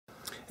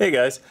Hey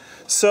guys,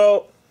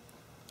 so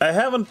I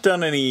haven't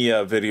done any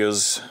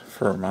videos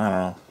for, I don't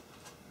know,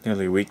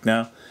 nearly a week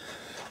now,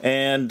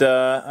 and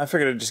I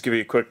figured I'd just give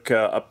you a quick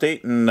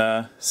update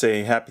and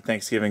say happy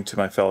Thanksgiving to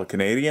my fellow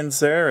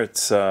Canadians there.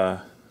 It's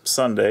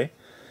Sunday,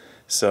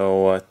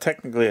 so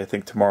technically I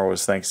think tomorrow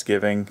is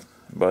Thanksgiving,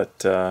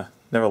 but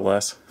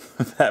nevertheless,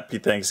 happy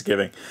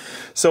Thanksgiving.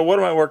 So what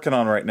am I working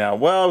on right now?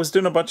 Well, I was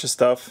doing a bunch of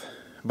stuff,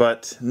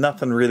 but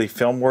nothing really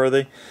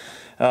film-worthy.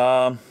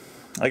 I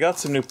got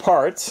some new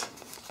parts.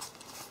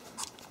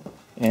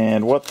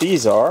 And what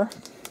these are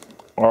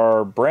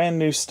brand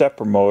new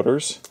stepper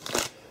motors,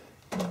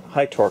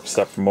 high torque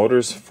stepper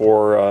motors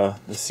for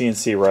the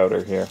CNC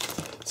router here.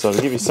 So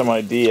to give you some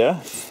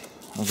idea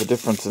of the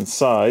difference in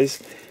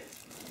size,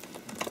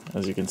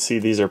 as you can see,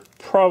 these are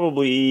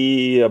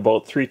probably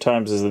about 3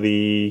 times as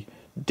the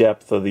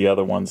depth of the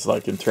other ones,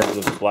 like in terms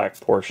of the black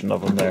portion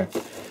of them there.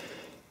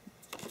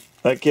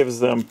 That gives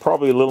them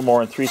probably a little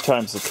more than 3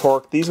 times the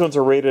torque. These ones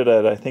are rated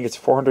at, I think it's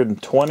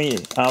 420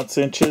 ounce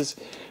inches,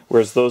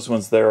 whereas those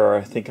ones there are,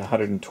 I think,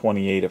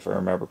 128 if I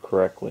remember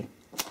correctly.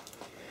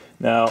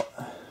 Now,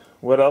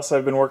 what else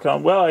I've been working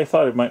on? Well, I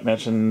thought I might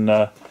mention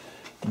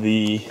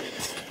the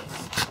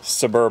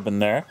Suburban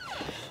there.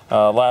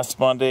 Last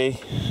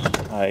Monday,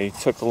 I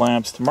took the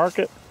lamps to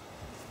market,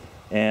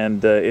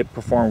 and it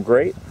performed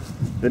great.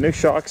 The new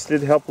shocks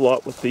did help a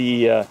lot with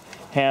the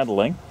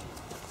handling,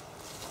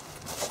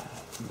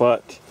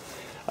 but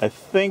I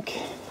think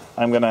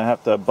I'm going to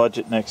have to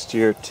budget next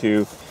year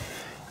to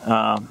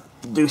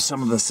do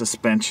some of the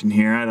suspension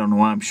here. I don't know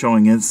why I'm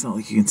showing it. It's not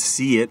like you can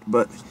see it,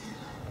 but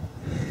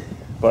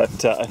I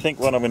think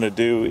what I'm going to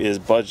do is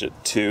budget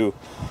to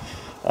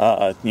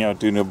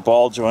do new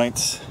ball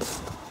joints,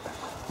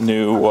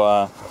 new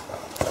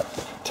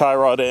tie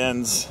rod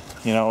ends,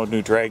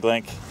 new drag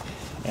link,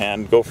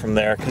 and go from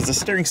there, because the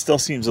steering still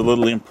seems a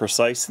little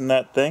imprecise in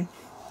that thing.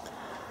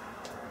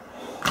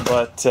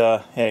 But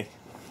hey,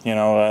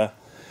 it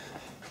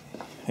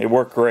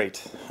worked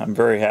great. I'm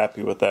very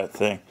happy with that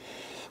thing.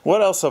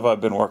 What else have I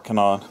been working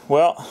on?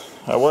 Well,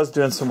 I was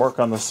doing some work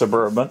on the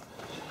Suburban.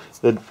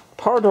 The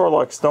power door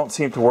locks don't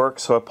seem to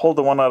work, so I pulled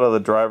the one out of the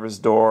driver's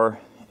door,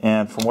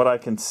 and from what I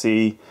can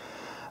see,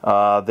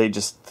 they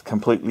just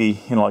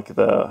completely, like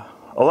the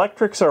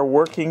electrics are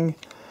working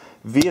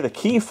via the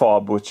key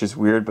fob, which is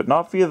weird, but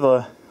not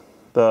via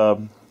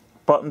the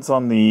buttons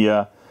on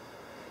the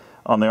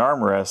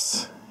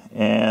armrests.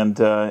 And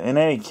in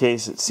any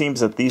case, it seems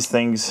that these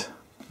things,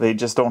 they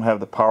just don't have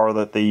the power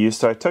that they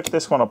used to. I took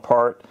this one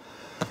apart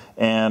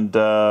and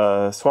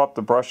swapped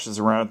the brushes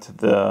around to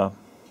the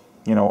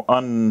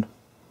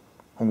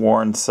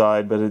unworn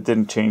side, but it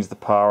didn't change the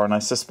power. And I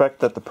suspect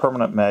that the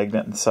permanent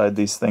magnet inside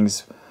these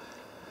things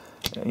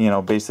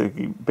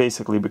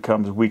basically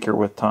becomes weaker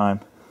with time.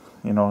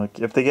 Like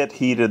if they get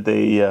heated,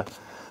 they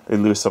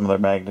lose some of their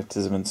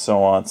magnetism and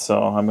so on.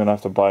 So I'm gonna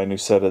have to buy a new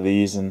set of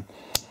these, and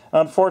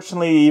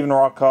unfortunately even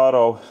Rock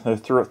Auto, they're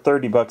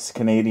 $30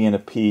 Canadian a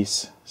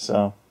piece,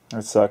 so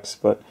that sucks.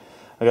 But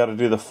I got to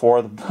do the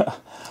 4.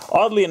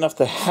 Oddly enough,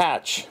 the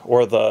hatch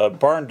or the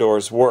barn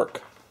doors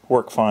work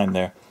fine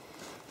there.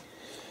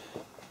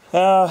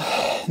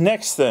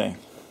 Next thing,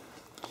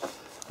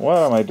 what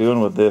am I doing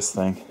with this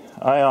thing?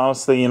 I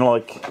honestly,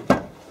 I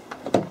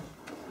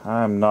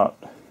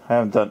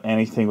haven't done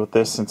anything with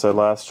this since I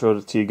last showed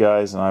it to you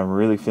guys, and I'm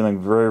really feeling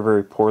very,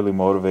 very poorly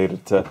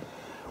motivated to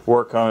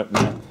work on it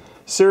now.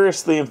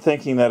 Seriously, I'm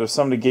thinking that if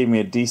somebody gave me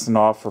a decent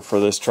offer for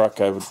this truck,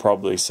 I would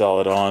probably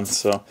sell it on.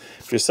 So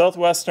if you're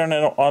southwestern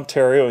in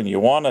Ontario and you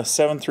want a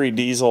 7.3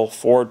 diesel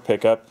Ford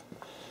pickup,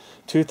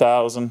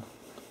 2000,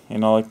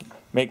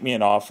 make me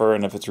an offer,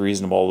 and if it's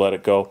reasonable, let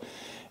it go.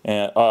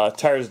 And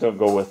tires don't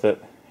go with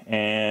it,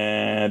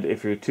 and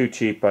if you're too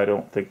cheap, I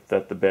don't think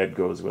that the bed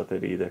goes with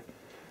it either.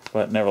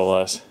 But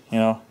nevertheless,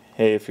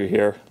 hey, if you're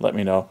here, let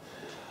me know.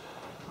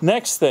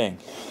 Next thing,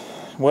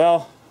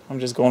 well,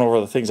 I'm just going over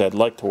the things I'd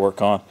like to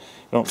work on.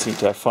 I don't seem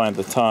to find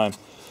the time.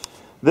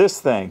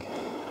 This thing,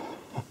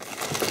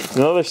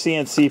 another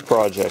CNC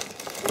project.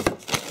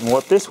 And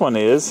what this one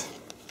is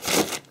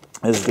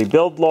the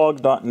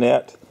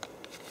buildlog.net,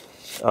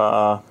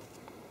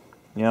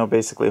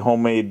 basically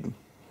homemade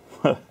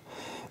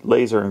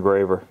laser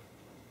engraver.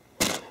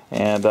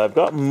 And I've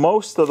got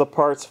most of the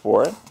parts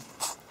for it.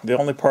 The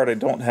only part I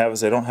don't have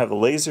is I don't have the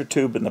laser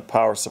tube and the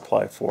power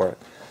supply for it.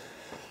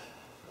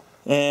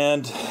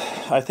 And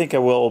I think I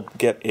will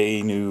get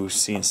a new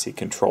CNC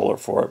controller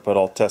for it, but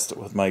I'll test it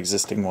with my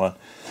existing one.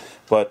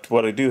 But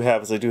what I do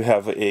have is I do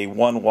have a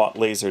 1-watt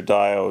laser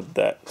diode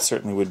that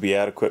certainly would be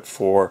adequate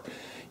for,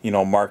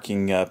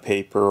 marking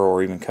paper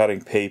or even cutting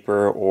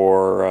paper,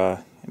 or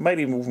it might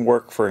even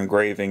work for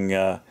engraving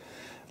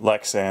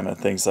Lexan and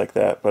things like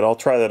that. But I'll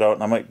try that out,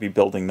 and I might be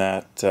building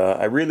that.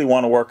 I really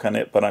want to work on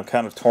it, but I'm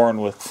kind of torn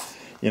with,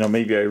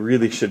 maybe I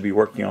really should be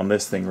working on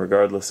this thing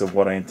regardless of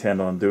what I intend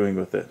on doing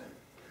with it.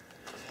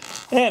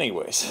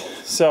 Anyways,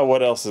 so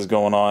what else is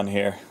going on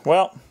here?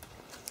 Well,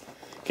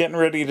 getting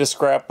ready to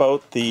scrap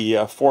out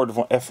the Ford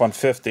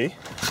F-150.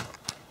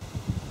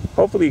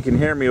 Hopefully you can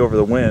hear me over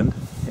the wind.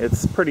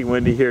 It's pretty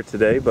windy here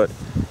today, but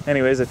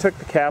anyways, I took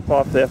the cap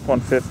off the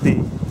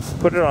F-150,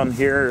 put it on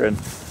here, and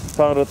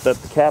found out that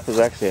the cap is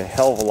actually a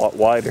hell of a lot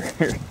wider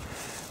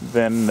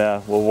than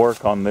will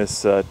work on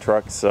this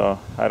truck. So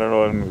I don't know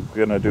what I'm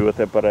gonna do with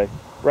it, but I'd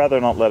rather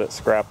not let it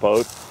scrap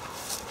out.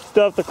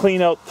 Still have to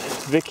clean out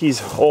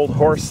Vicky's old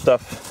horse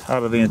stuff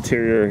out of the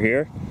interior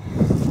here.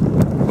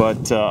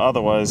 But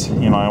otherwise,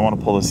 you know, I want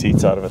to pull the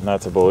seats out of it, and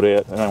that's about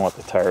it. And I want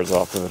the tires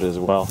off of it as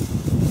well.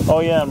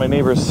 Oh yeah, my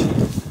neighbor's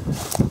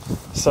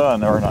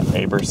son, or not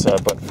neighbor's,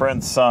 but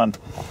friend's son,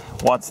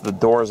 wants the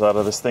doors out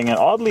of this thing. And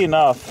oddly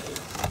enough,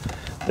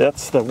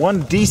 that's the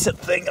one decent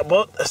thing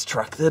about this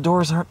truck. The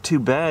doors aren't too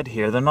bad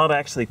here. They're not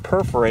actually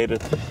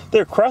perforated.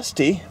 They're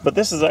crusty, but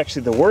this is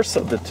actually the worst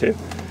of the two.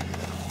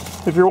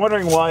 If you're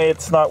wondering why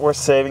it's not worth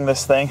saving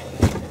this thing,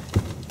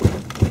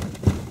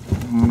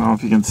 I don't know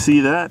if you can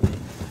see that,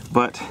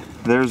 but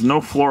there's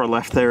no floor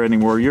left there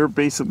anymore. You're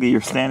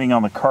standing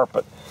on the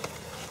carpet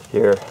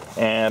here,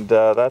 and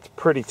that's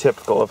pretty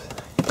typical of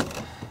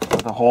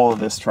the whole of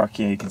this truck.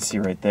 Yeah, you can see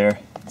right there,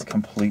 it's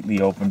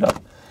completely opened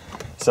up.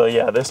 So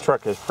yeah, this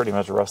truck is pretty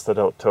much rusted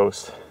out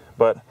toast.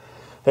 But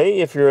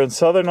hey, if you're in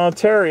southern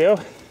Ontario,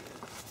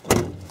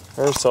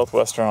 or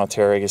southwestern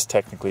Ontario, I guess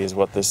technically is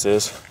what this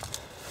is,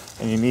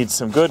 and you need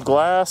some good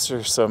glass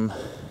or some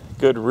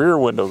good rear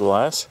window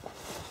glass,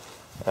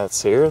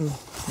 that's here. And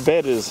the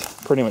bed is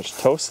pretty much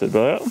toasted,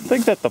 but I don't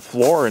think that the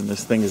floor in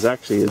this thing is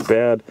actually as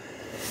bad.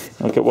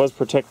 Like, it was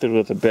protected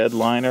with a bed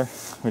liner,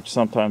 which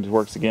sometimes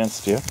works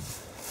against you.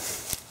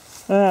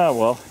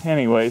 Well,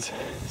 anyways,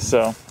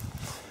 so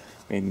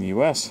made in the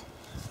US.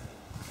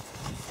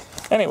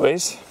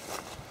 Anyways,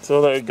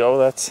 so there you go.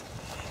 That's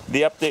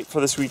the update for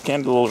this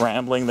weekend. A little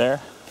rambling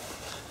there,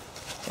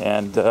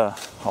 and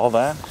all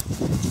that.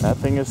 That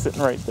thing is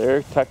sitting right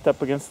there, tucked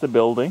up against the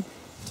building,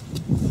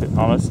 sitting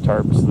on its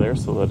tarps there,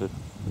 so that it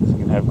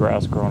can have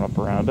grass growing up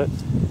around it.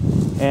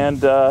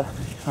 And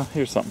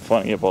here's something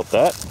funny about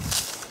that.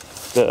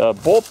 The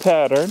bolt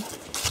pattern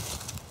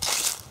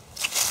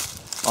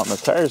on the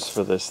tires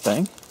for this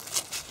thing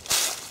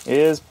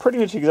is pretty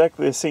much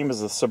exactly the same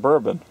as the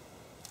Suburban.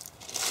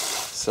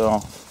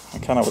 So I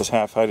kind of was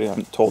I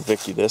hadn't told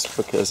Vicky this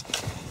because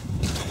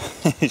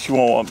she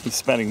won't want me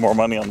spending more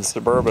money on the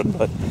Suburban,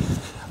 but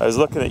I was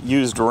looking at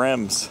used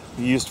rims,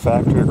 used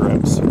factory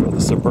rims for the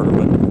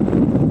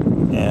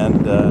Suburban,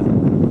 and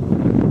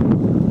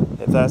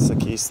if that's the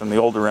case, then the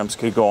older rims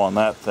could go on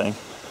that thing,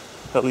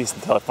 at least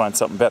until I find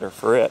something better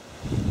for it.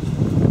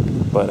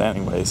 But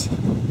anyways,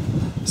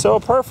 so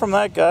apart from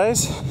that,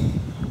 guys,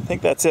 I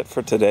think that's it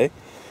for today,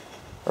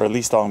 or at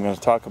least all I'm going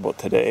to talk about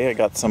today. I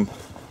got some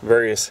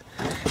various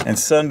and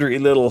sundry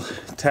little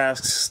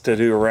tasks to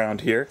do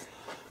around here.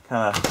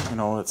 Kind of, you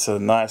know, it's a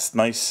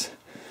nice,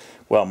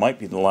 well, it might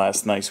be the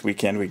last nice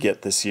weekend we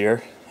get this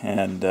year,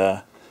 and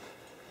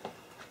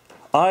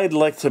I'd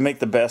like to make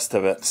the best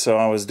of it. So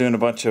I was doing a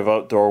bunch of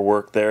outdoor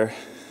work there,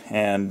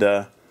 and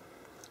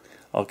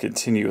I'll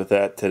continue with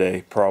that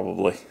today,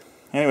 probably.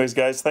 Anyways,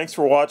 guys, thanks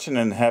for watching,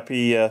 and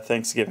happy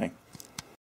Thanksgiving.